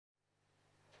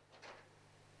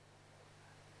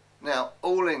Now,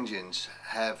 all engines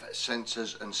have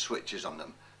sensors and switches on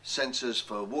them. Sensors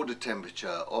for water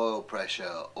temperature, oil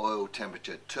pressure, oil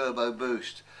temperature, turbo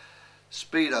boost,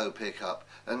 speedo pickup,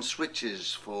 and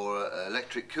switches for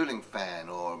electric cooling fan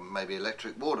or maybe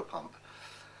electric water pump.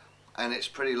 And it's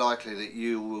pretty likely that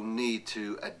you will need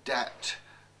to adapt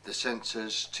the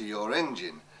sensors to your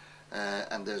engine,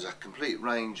 and there's a complete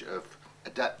range of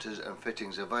adapters and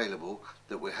fittings available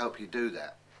that will help you do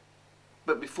that.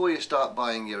 But before you start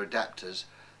buying your adapters,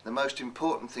 the most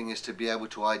important thing is to be able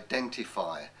to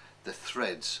identify the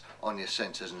threads on your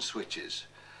sensors and switches,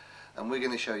 and we're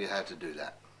going to show you how to do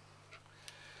that.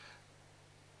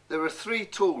 There are three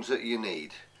tools that you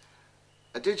need: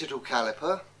 a digital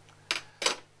caliper,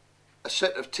 a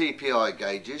set of TPI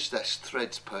gauges, that's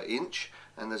threads per inch,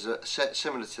 and there's a set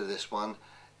similar to this one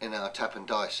in our tap and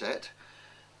die set,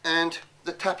 and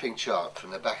the tapping chart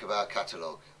from the back of our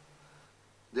catalogue.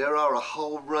 There are a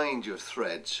whole range of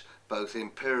threads, both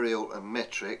imperial and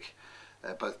metric,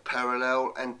 both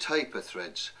parallel and taper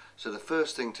threads. So the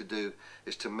first thing to do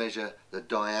is to measure the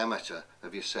diameter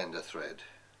of your sender thread.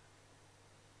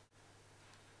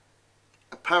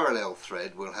 A parallel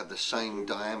thread will have the same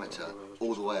diameter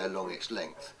all the way along its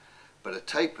length, but a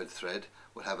tapered thread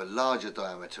will have a larger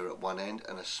diameter at one end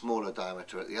and a smaller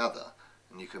diameter at the other,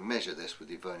 and you can measure this with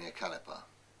your vernier caliper.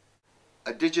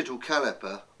 A digital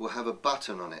caliper will have a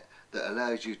button on it that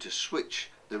allows you to switch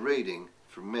the reading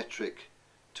from metric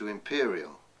to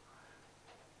imperial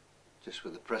just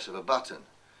with the press of a button.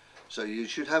 So you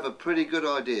should have a pretty good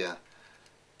idea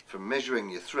from measuring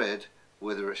your thread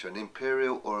whether it's an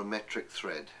imperial or a metric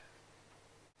thread.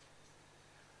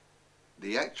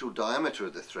 The actual diameter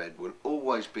of the thread will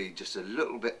always be just a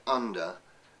little bit under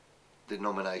the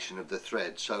nomination of the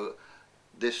thread. So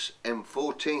this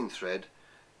M14 thread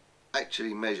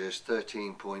actually measures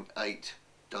 13.8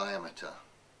 diameter.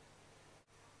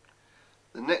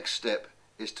 The next step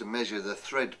is to measure the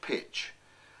thread pitch.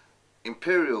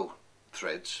 Imperial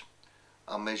threads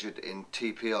are measured in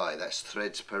TPI, that's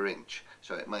threads per inch,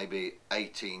 so it may be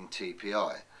 18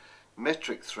 TPI.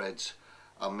 Metric threads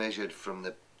are measured from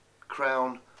the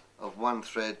crown of one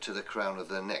thread to the crown of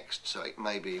the next, so it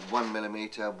may be 1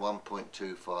 millimeter,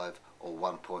 1.25 or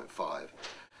 1.5.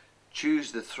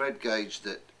 Choose the thread gauge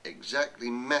that exactly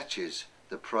matches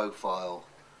the profile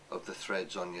of the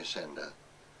threads on your sender.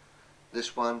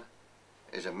 This one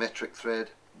is a metric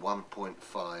thread,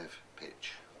 1.5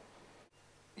 pitch.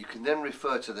 You can then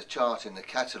refer to the chart in the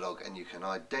catalogue and you can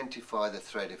identify the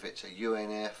thread if it's a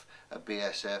UNF, a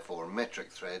BSF or a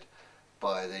metric thread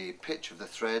by the pitch of the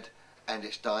thread and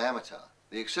its diameter.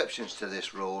 The exceptions to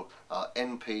this rule are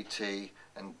NPT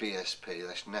and BSP,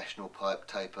 that's National Pipe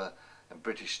Taper and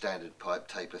British Standard Pipe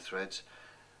Taper threads.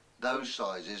 Those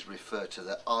sizes refer to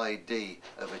the ID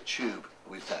of a tube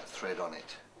with that thread on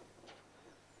it.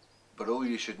 But all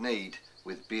you should need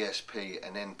with BSP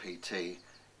and NPT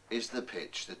is the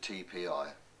pitch, the TPI.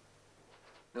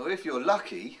 Now if you're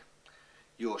lucky,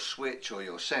 your switch or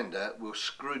your sender will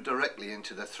screw directly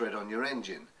into the thread on your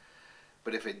engine.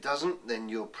 But if it doesn't, then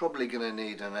you're probably going to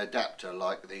need an adapter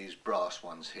like these brass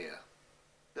ones here.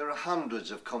 There are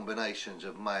hundreds of combinations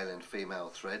of male and female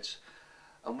threads,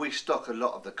 and we stock a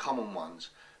lot of the common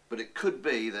ones, but it could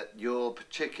be that your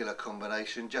particular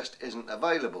combination just isn't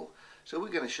available. So we're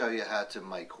going to show you how to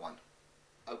make one.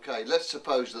 Okay, let's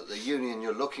suppose that the union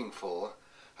you're looking for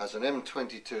has an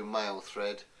M22 male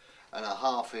thread and a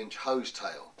 1/2 inch hose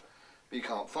tail. You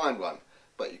can't find one,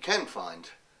 but you can find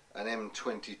an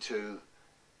M22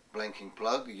 blanking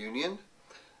plug union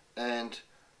and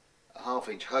a 1/2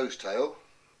 inch hose tail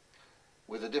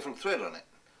with a different thread on it.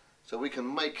 So we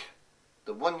can make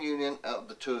the one union out of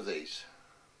the two of these.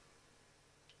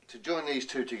 To join these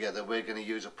two together, we're going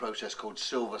to use a process called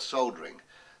silver soldering.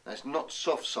 Now, it's not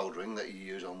soft soldering that you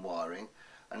use on wiring,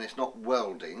 and it's not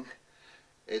welding.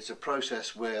 It's a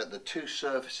process where the two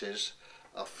surfaces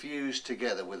are fused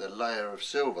together with a layer of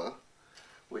silver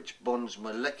which bonds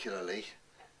molecularly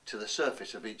to the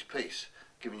surface of each piece,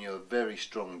 giving you a very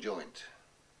strong joint.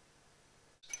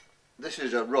 This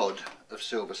is a rod of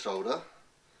silver solder.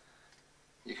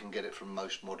 You can get it from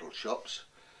most model shops,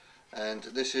 and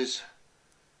this is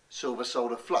silver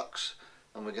solder flux,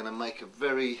 and we're going to make a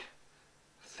very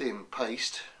thin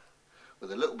paste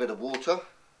with a little bit of water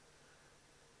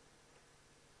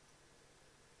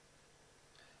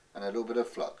and a little bit of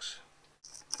flux.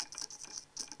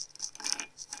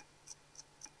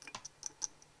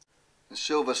 And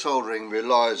silver soldering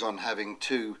relies on having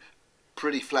two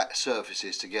pretty flat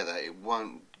surfaces together. It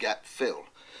won't gap fill.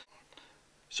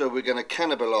 So we're going to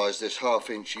cannibalise this 1/2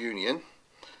 inch union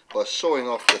by sawing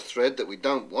off the thread that we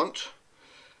don't want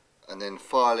and then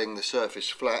filing the surface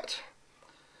flat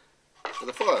with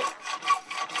a file.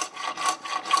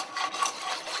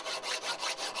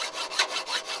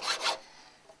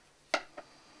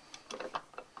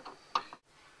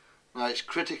 Now it's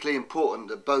critically important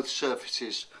that both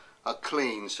surfaces are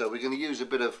clean, so we're going to use a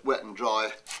bit of wet and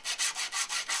dry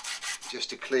just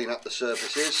to clean up the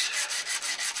surfaces.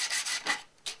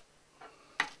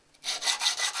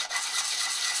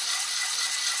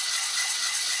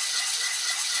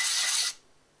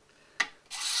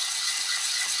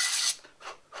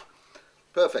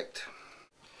 Perfect.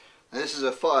 Now this is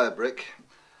a fire brick.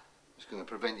 It's going to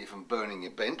prevent you from burning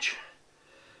your bench.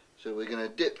 So we're going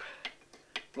to dip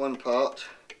one part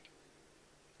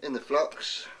in the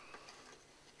flux,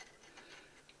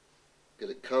 get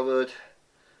it covered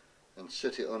and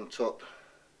set it on top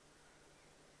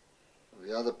of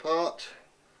the other part,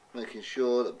 making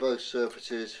sure that both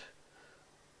surfaces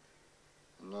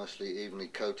are nicely evenly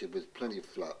coated with plenty of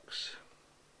flux.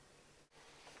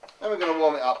 Then we're going to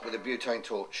warm it up with a butane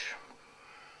torch.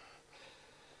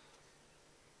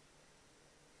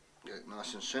 Get it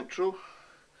nice and central.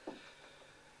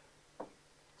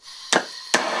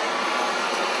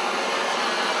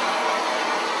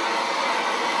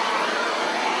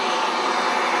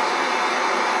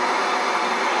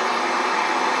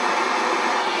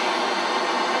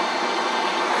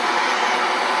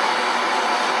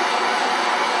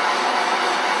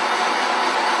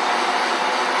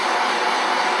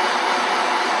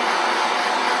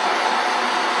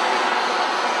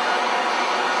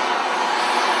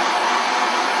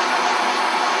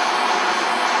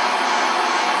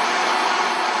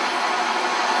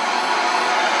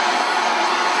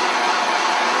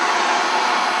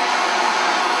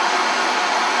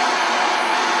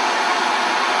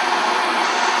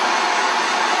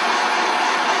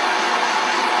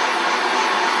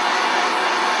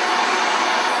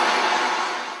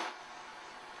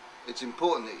 It's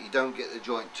important that you don't get the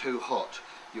joint too hot.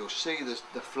 You'll see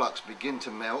the flux begin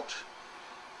to melt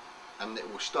and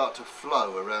it will start to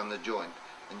flow around the joint,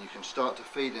 and you can start to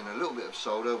feed in a little bit of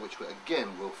solder, which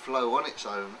again will flow on its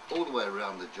own all the way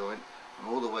around the joint and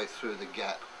all the way through the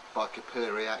gap by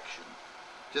capillary action.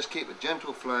 Just keep a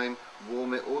gentle flame,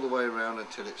 warm it all the way around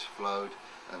until it's flowed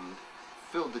and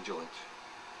filled the joint.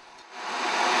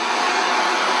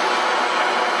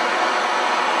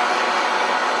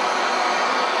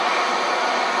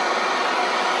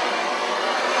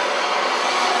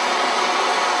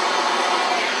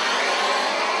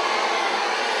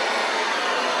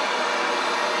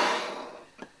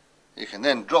 You can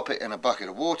then drop it in a bucket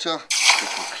of water,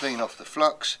 which will clean off the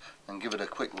flux, and give it a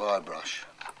quick wire brush.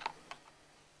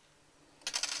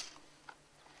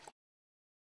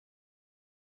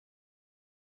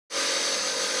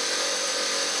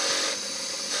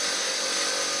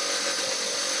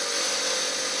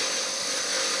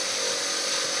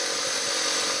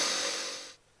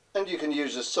 And you can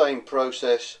use the same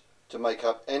process to make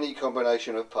up any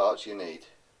combination of parts you need.